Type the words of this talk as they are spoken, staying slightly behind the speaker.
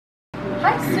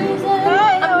Hi, Susan.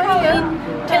 Hi, how I'm are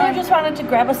Colleen. you? Taylor just wanted to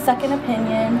grab a second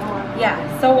opinion. Yeah,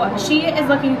 so she is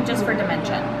looking just for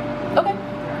dimension. Okay.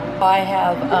 I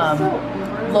have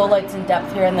low lights and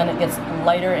depth here, and then it gets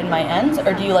lighter in my ends,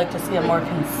 or do you like to see a more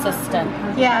consistent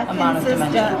amount of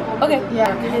dimension? Okay. Yeah.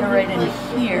 Kind of right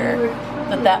in here,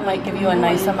 that might give you a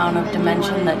nice amount of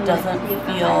dimension that doesn't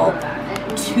feel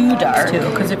too dark.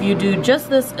 Because if you do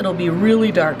just this, it'll be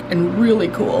really dark and really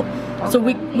cool. So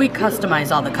we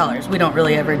customize all the colors. We don't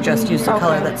really ever just use the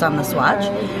color that's on the swatch.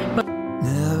 But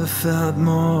never felt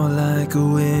more like a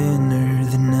winner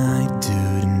than I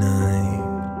do tonight.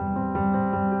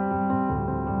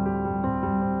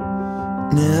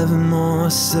 Never more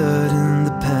certain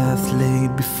the path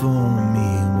laid before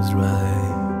me was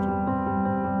right.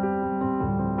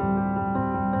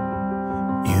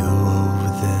 You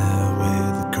over there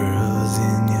with the curls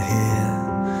in your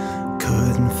hair,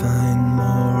 couldn't find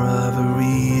more of a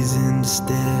reason to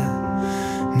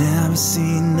stare. Never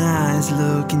seen eyes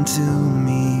look into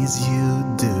me as you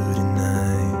do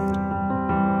tonight.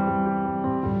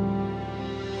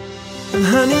 And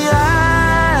honey,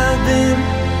 I've been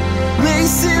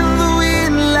racing the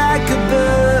wind like a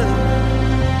bird,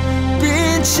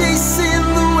 been chasing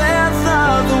the wealth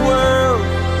of the world,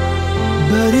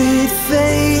 but it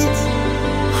fades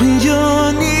when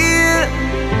you're near.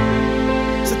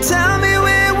 So tell me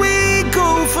where we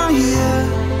go from here.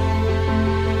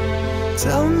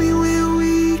 Tell me where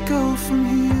we go from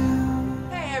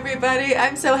here. Hey everybody,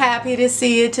 I'm so happy to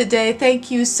see you today. Thank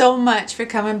you so much for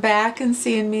coming back and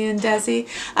seeing me and Desi.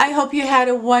 I hope you had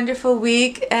a wonderful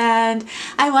week, and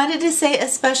I wanted to say a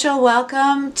special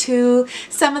welcome to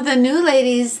some of the new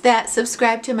ladies that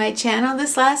subscribed to my channel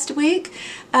this last week.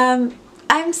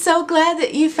 I'm so glad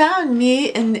that you found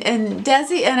me and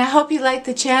Desi, and I hope you like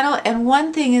the channel. And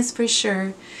one thing is for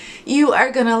sure, you are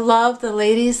going to love the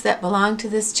ladies that belong to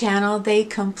this channel. They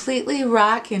completely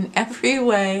rock in every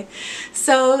way.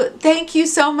 So thank you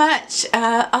so much,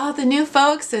 all the new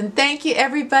folks, and thank you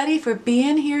everybody for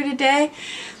being here today.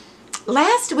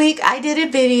 Last week I did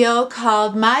a video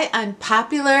called My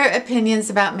Unpopular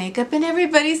Opinions About Makeup, and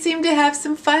everybody seemed to have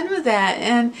some fun with that,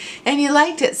 and you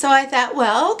liked it. So I thought,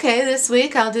 well, okay, this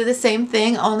week I'll do the same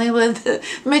thing, only with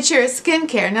mature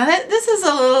skincare. Now this is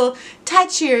a little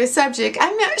touchier subject.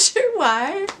 I'm not sure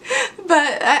why,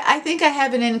 but I think I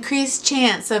have an increased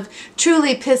chance of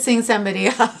truly pissing somebody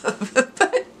off.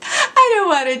 But I don't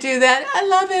want to do that. I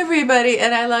love everybody,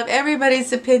 and I love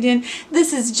everybody's opinion.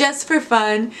 This is just for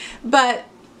fun, but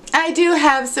I do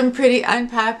have some pretty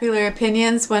unpopular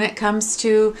opinions when it comes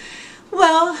to,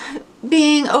 well,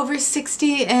 being over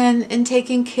 60 and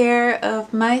taking care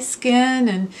of my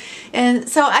skin, and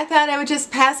so I thought I would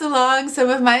just pass along some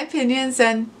of my opinions,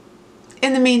 and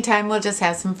in the meantime, we'll just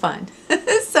have some fun.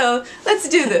 So let's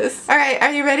do this. All right,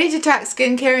 are you ready to talk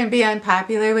skincare and be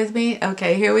unpopular with me?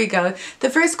 Okay, here we go. The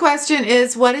first question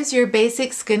is, what is your basic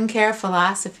skincare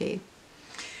philosophy?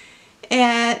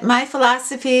 And my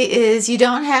philosophy is you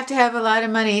don't have to have a lot of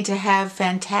money to have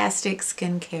fantastic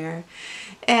skincare.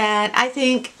 And I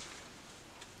think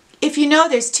if you know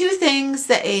there's two things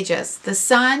that age us, the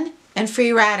sun and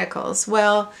free radicals.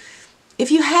 Well, if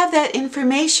you have that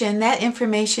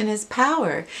information is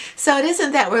power. So it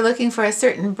isn't that we're looking for a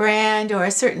certain brand or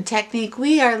a certain technique.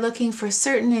 We are looking for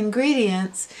certain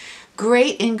ingredients,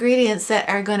 great ingredients that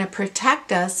are going to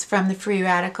protect us from the free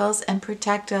radicals and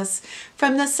protect us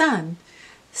from the sun.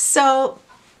 So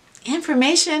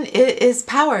information is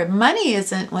power. Money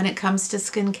isn't when it comes to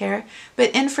skincare, but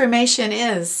information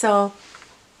is. So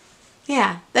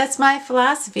yeah, that's my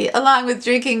philosophy, along with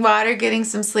drinking water, getting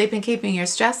some sleep, and keeping your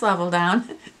stress level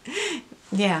down.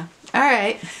 Yeah, all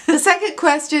right. The second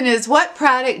question is, what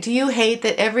product do you hate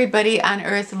that everybody on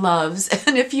earth loves?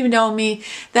 And if you know me,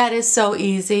 that is so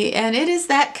easy, and it is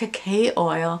that cacao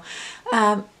oil.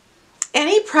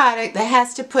 Any product that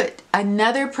has to put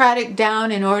another product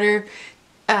down in order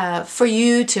for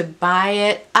you to buy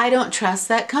it, I don't trust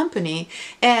that company.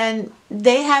 And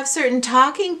they have certain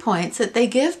talking points that they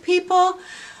give people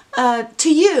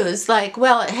to use, like,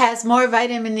 well, it has more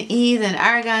vitamin E than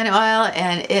argan oil,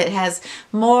 and it has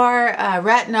more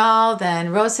retinol than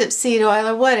rosehip seed oil,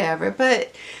 or whatever.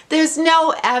 But there's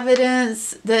no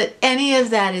evidence that any of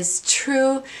that is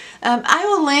true. I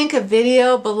will link a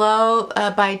video below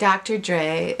by Dr.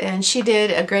 Dre, and she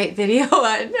did a great video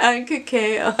on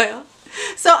cacao oil.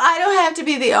 So I don't have to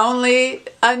be the only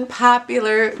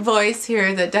unpopular voice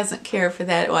here that doesn't care for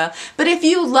that oil. But if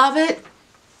you love it,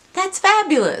 that's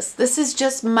fabulous. This is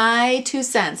just my 2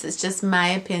 cents. It's just my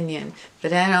opinion.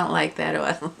 But I don't like that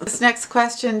oil. This next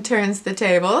question turns the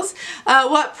tables.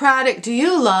 What product do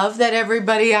you love that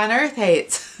everybody on earth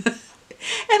hates?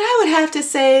 And I would have to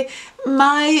say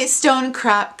my Stone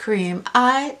Crop cream.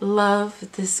 I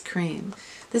love this cream.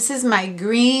 This is my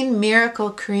Green Miracle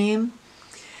Cream.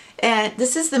 And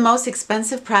this is the most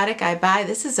expensive product I buy.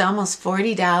 This is almost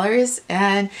 $40.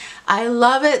 And I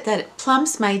love it that it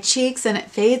plumps my cheeks and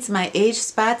it fades my age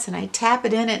spots. And I tap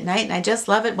it in at night and I just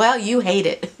love it. Well, you hate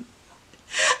it.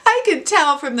 I can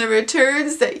tell from the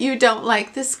returns that you don't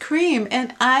like this cream.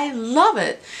 And I love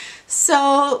it.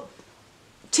 So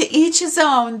to each his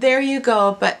own, there you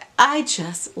go. But I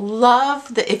just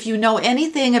love that. If you know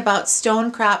anything about stone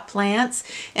crop plants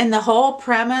and the whole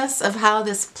premise of how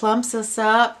this plumps us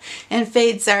up and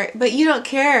fades our, but you don't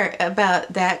care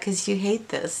about that because you hate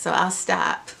this. So I'll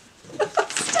stop.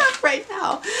 Stop right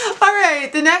now. All right,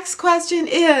 the next question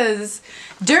is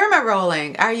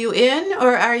Derma-rolling. Are you in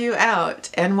or are you out,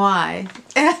 and why?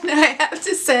 And I have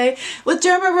to say, with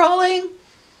Derma-rolling,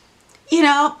 you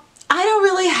know, I don't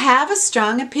really have a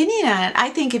strong opinion on it. I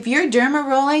think if you're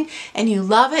derma-rolling and you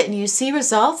love it and you see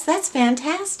results, that's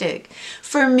fantastic.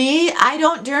 For me, I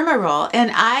don't derma-roll,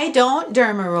 and I don't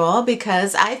derma-roll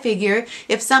because I figure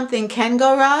if something can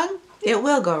go wrong, it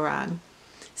will go wrong.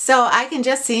 So I can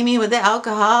just see me with the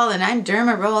alcohol and I'm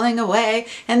derma-rolling away,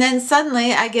 and then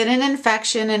suddenly I get an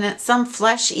infection and it's some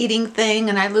flesh-eating thing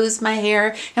and I lose my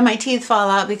hair and my teeth fall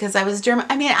out because I was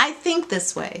I mean, I think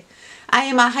this way. I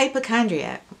am a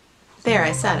hypochondriac. There,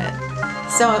 I said it.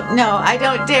 So no, I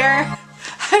don't dare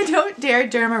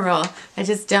derma-roll. I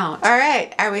just don't. All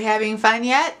right, are we having fun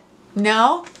yet?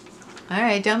 No? All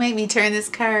right, don't make me turn this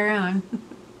car around.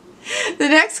 The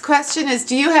next question is,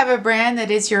 do you have a brand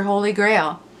that is your holy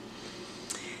grail?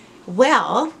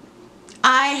 Well,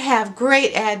 I have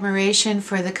great admiration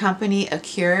for the company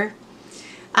Acure.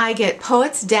 I get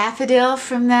Poet's Daffodil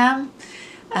from them.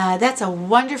 That's a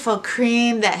wonderful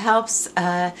cream that helps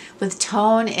with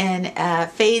tone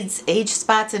and fades age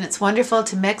spots, and it's wonderful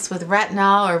to mix with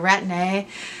retinol or retin-A.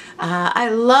 I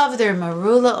love their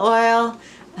marula oil.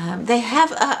 They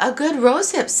have a good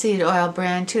rosehip seed oil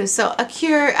brand too. So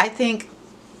Acure, I think,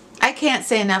 I can't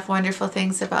say enough wonderful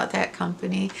things about that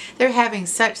company. They're having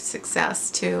such success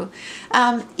too.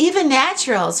 Even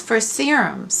Naturals for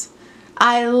serums.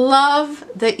 I love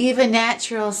the Eva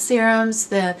Natural serums.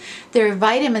 Their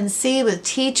vitamin C with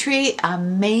tea tree,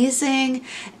 amazing.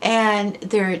 And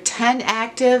their 10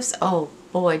 actives, oh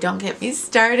boy, don't get me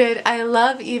started. I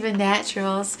love Eva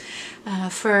Naturals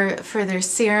for their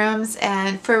serums.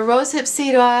 And for rosehip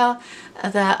seed oil,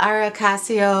 the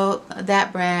Aracasio,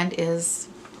 that brand is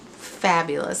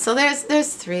fabulous. So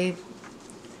there's three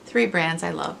brands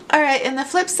I love. All right, and the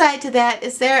flip side to that,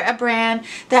 is there a brand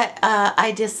that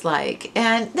I dislike?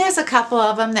 And there's a couple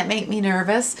of them that make me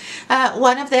nervous.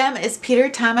 One of them is Peter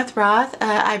Thomas Roth.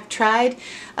 I've tried,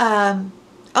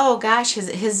 oh gosh,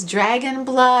 his dragon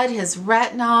blood, his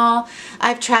retinol.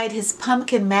 I've tried his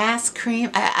pumpkin mask cream.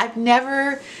 I've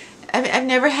never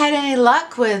had any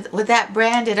luck with that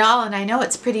brand at all, and I know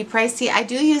it's pretty pricey. I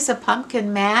do use a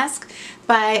pumpkin mask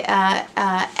by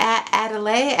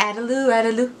Adelou.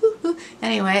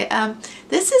 Anyway,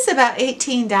 this is about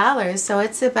 $18, so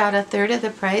it's about a third of the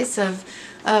price of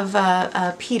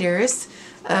Peter's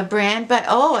brand. But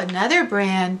oh, another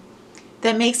brand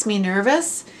that makes me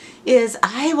nervous is,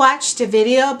 I watched a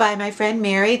video by my friend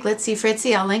Mary Glitzy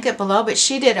Fritzy, I'll link it below, but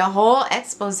she did a whole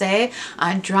expose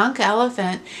on Drunk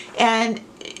Elephant, and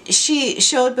she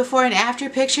showed before and after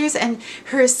pictures, and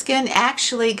her skin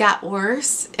actually got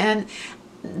worse, and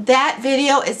that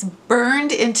video is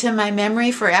burned into my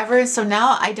memory forever. So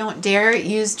now I don't dare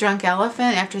use Drunk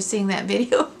Elephant after seeing that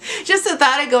video. Just the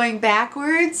thought of going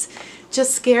backwards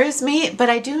just scares me. But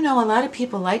I do know a lot of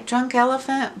people like Drunk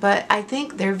Elephant, but I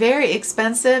think they're very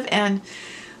expensive, and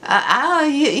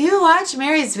you watch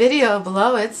Mary's video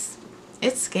below, it's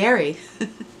scary.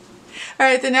 All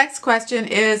right, the next question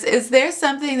is there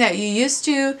something that you used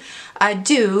to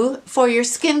do for your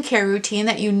skincare routine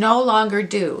that you no longer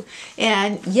do?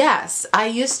 And yes, I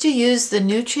used to use the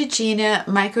Neutrogena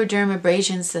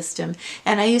microdermabrasion system,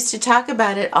 and I used to talk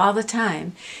about it all the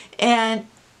time. And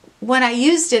when I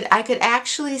used it, I could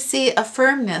actually see a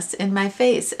firmness in my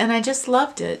face, and I just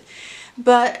loved it.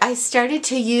 But I started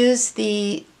to use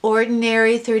the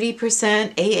ordinary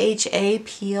 30% AHA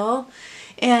peel,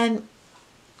 and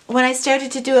when I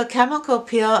started to do a chemical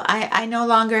peel, I no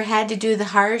longer had to do the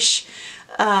harsh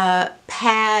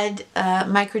pad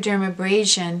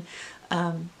microdermabrasion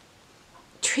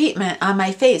treatment on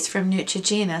my face from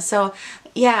Neutrogena. So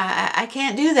yeah, I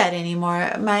can't do that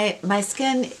anymore. My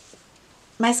skin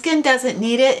doesn't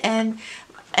need it, and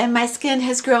my skin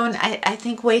has grown, I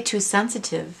think, way too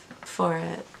sensitive for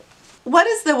it. what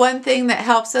is the one thing that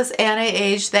helps us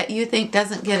anti-age that you think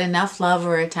doesn't get enough love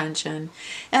or attention?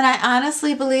 And I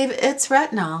honestly believe it's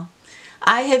retinol.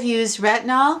 I have used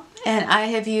retinol and I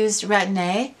have used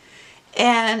Retin-A,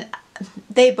 and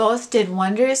they both did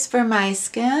wonders for my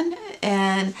skin,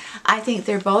 and I think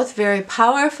they're both very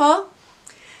powerful.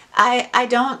 I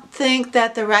don't think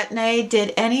that the Retin-A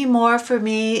did any more for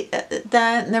me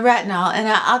than the retinol, and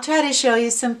I'll try to show you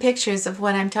some pictures of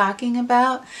what I'm talking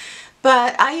about.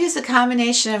 But I use a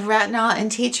combination of retinol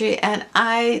and tea tree, and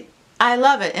I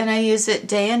love it, and I use it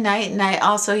day and night, and I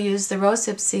also use the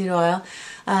rosehip seed oil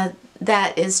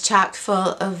that is chock full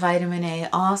of vitamin A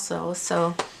also.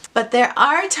 So, but there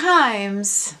are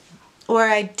times where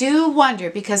I do wonder,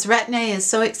 because Retin-A is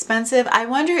so expensive, I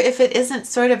wonder if it isn't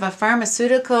sort of a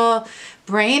pharmaceutical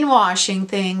brainwashing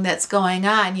thing that's going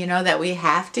on, you know, that we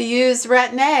have to use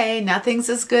Retin-A. Nothing's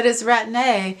as good as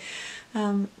Retin-A.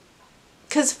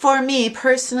 Because for me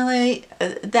personally,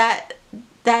 that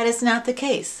is not the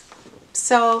case.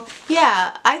 So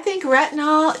yeah, I think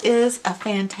retinol is a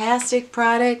fantastic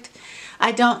product.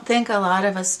 I don't think a lot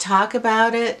of us talk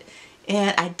about it,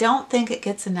 and I don't think it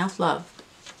gets enough love.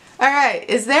 All right,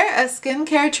 is there a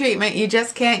skincare treatment you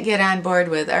just can't get on board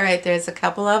with? All right, there's a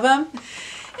couple of them.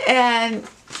 And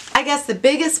I guess the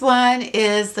biggest one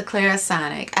is the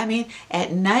Clarisonic. I mean,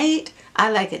 at night,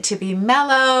 I like it to be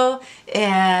mellow,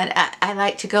 and I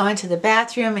like to go into the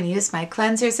bathroom and use my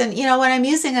cleansers. And you know, when I'm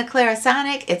using a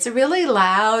Clarisonic, it's really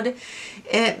loud.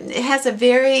 It has a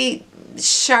very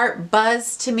sharp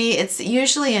buzz to me. It's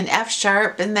usually an F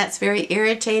sharp, and that's very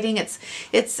irritating. It's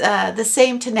the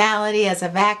same tonality as a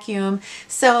vacuum,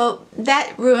 so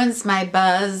that ruins my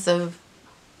buzz of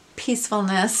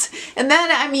peacefulness. And then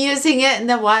I'm using it and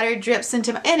the water drips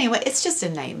into my, anyway, it's just a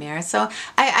nightmare. So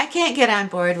I can't get on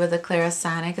board with a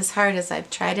Clarisonic as hard as I've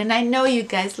tried, and I know you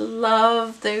guys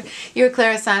love your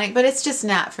Clarisonic, but it's just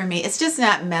not for me. It's just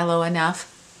not mellow enough.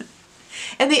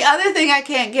 And the other thing I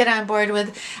can't get on board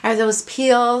with are those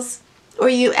peels where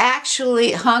you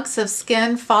actually, hunks of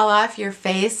skin fall off your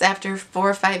face after 4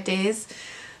 or 5 days.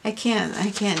 I can't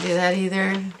do that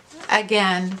either.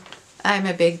 Again, I'm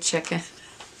a big chicken.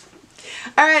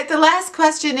 All right, the last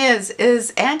question is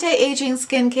anti-aging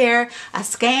skincare a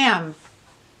scam?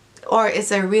 Or is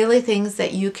there really things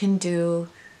that you can do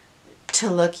to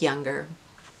look younger?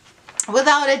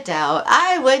 Without a doubt,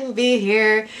 I wouldn't be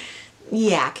here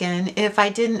yakking if I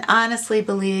didn't honestly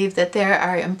believe that there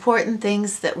are important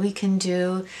things that we can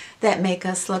do that make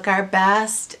us look our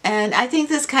best. And I think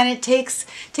this kind of takes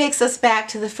us back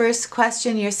to the first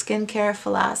question, your skincare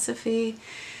philosophy,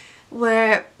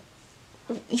 where,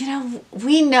 you know,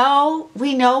 we know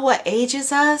what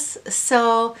ages us.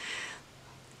 So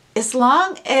as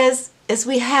long as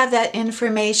we have that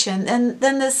information, then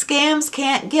the scams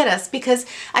can't get us. Because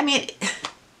I mean,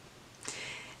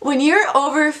 when you're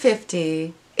over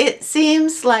 50, it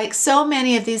seems like so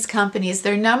many of these companies,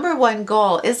 their number one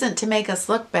goal isn't to make us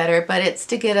look better, but it's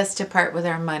to get us to part with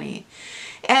our money.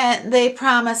 And they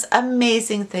promise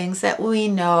amazing things that we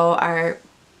know are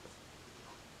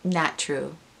not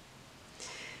true.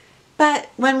 But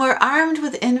when we're armed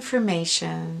with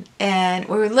information and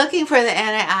we're looking for the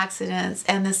antioxidants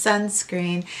and the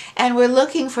sunscreen, and we're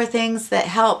looking for things that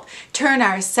help turn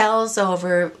our cells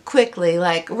over quickly,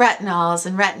 like retinols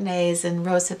and Retin-A's and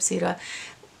rosehip seed oil,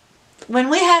 when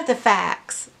we have the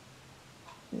facts,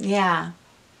 yeah,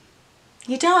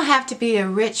 you don't have to be a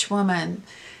rich woman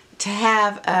to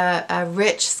have a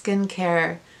rich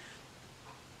skincare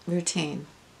routine.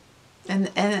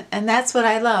 And that's what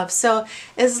I love. So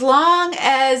as long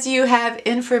as you have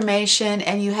information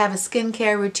and you have a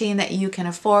skincare routine that you can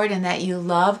afford and that you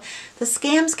love, the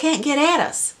scams can't get at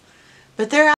us. But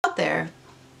they're out there.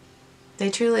 They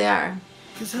truly are.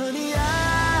 'Cause honey,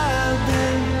 I've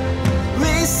been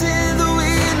racing the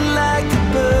wind like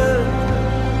a bird,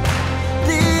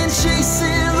 been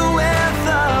chasing the wealth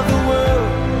of the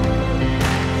world.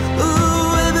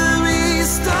 Ooh, every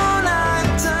stone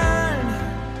I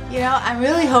turn. You know, I'm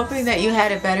really hoping that you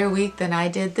had a better week than I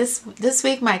did. This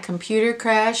week my computer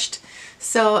crashed,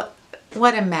 so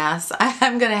what a mess.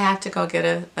 I'm gonna have to go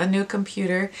get a new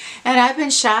computer. And I've been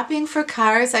shopping for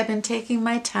cars. I've been taking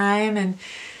my time and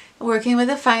working with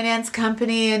a finance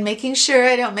company and making sure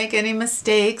I don't make any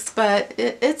mistakes, but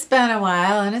it's been a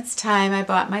while, and it's time I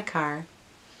bought my car.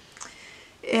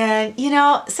 And you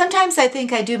know, sometimes I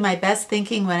think I do my best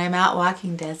thinking when I'm out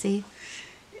walking Desi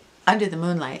under the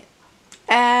moonlight.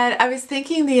 And I was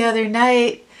thinking the other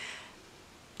night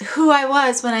who I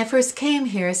was when I first came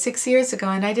here 6 years ago,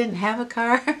 and I didn't have a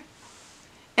car.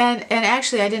 And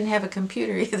actually I didn't have a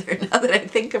computer either, now that I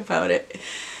think about it.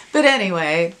 But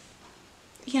anyway,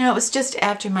 you know, it was just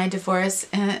after my divorce,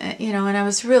 and you know, and I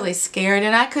was really scared,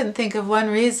 and I couldn't think of one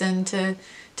reason to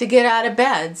get out of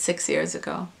bed 6 years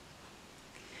ago.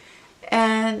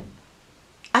 And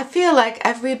I feel like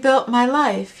I've rebuilt my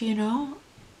life, you know,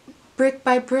 brick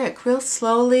by brick, real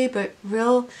slowly, but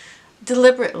real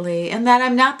deliberately, and that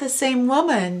I'm not the same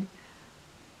woman.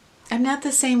 I'm not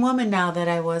the same woman now that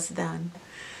I was then.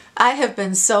 I have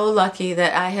been so lucky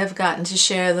that I have gotten to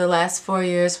share the last 4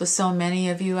 years with so many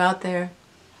of you out there.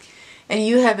 And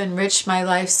you have enriched my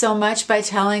life so much by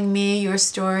telling me your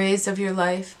stories of your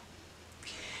life.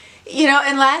 You know,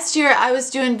 and last year I was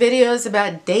doing videos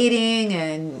about dating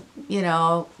and, you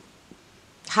know,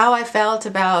 how I felt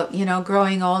about, you know,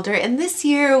 growing older. And this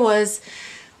year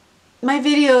my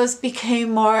videos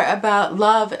became more about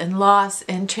love and loss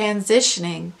and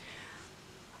transitioning.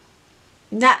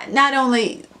 Not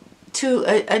only to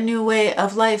a new way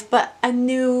of life, but a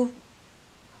new...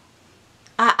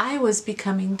 I was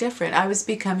becoming different. I was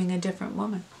becoming a different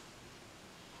woman.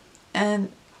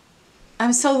 And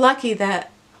I'm so lucky that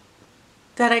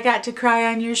I got to cry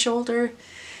on your shoulder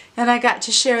and I got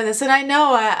to share this. And I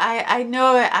know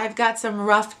I've got some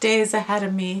rough days ahead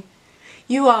of me.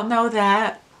 You all know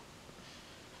that.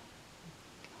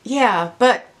 Yeah,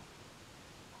 but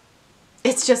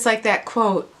it's just like that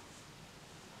quote.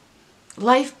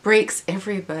 Life breaks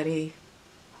everybody.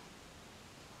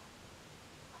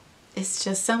 It's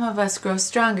just some of us grow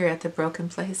stronger at the broken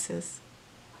places.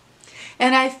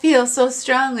 And I feel so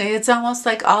strongly, it's almost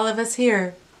like all of us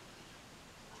here.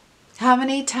 How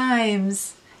many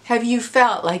times have you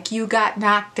felt like you got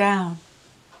knocked down?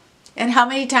 And how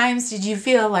many times did you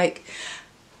feel like,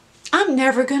 I'm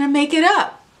never going to make it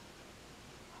up?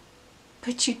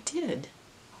 But you did.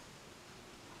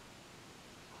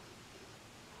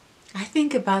 I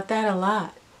think about that a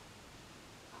lot.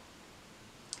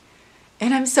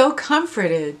 And I'm so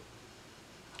comforted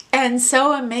and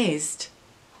so amazed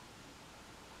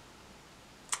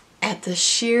at the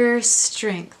sheer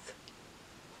strength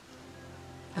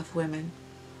of women.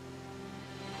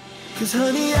 'Cause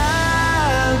honey,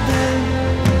 I've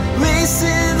been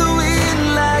racing the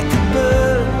wind like a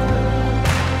bird,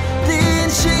 been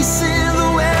chasing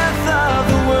the wealth of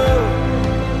the world.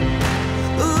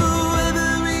 Ooh,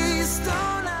 every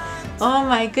stone Oh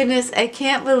my goodness, I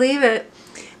can't believe it.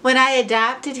 When I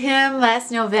adopted him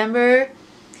last November,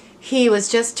 he was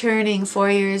just turning 4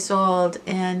 years old,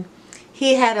 and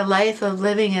he had a life of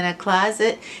living in a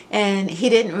closet, and he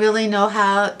didn't really know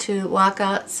how to walk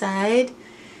outside.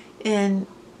 And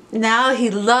now he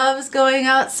loves going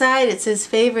outside. It's his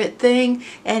favorite thing,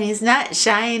 and he's not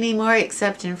shy anymore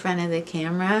except in front of the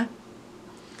camera.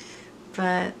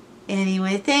 But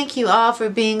anyway, thank you all for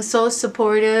being so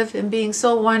supportive and being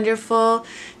so wonderful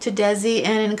to Dez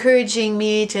and encouraging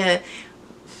me to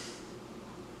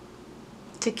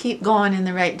keep going in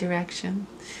the right direction.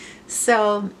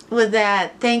 So with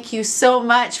that, thank you so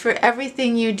much for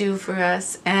everything you do for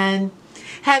us, and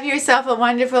have yourself a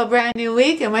wonderful brand new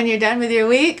week. And when you're done with your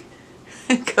week,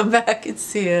 come back and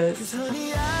see us. 'Cause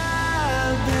honey,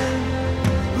 I've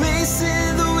been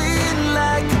racing the wind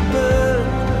like a bird,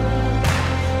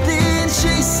 been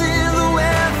chasing the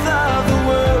wealth of the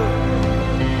world.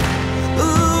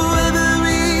 Ooh,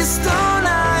 every stone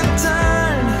I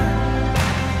turn,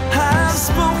 I've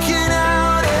spoken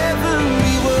out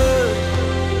every word,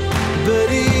 but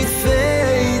it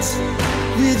fades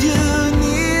with you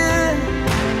near.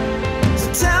 So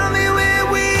tell me where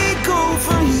we go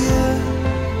from here.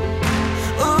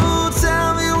 Oh,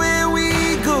 tell me where we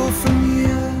go from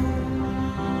here.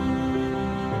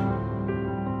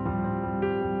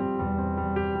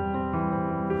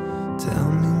 Tell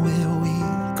me where we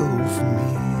go from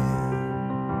here.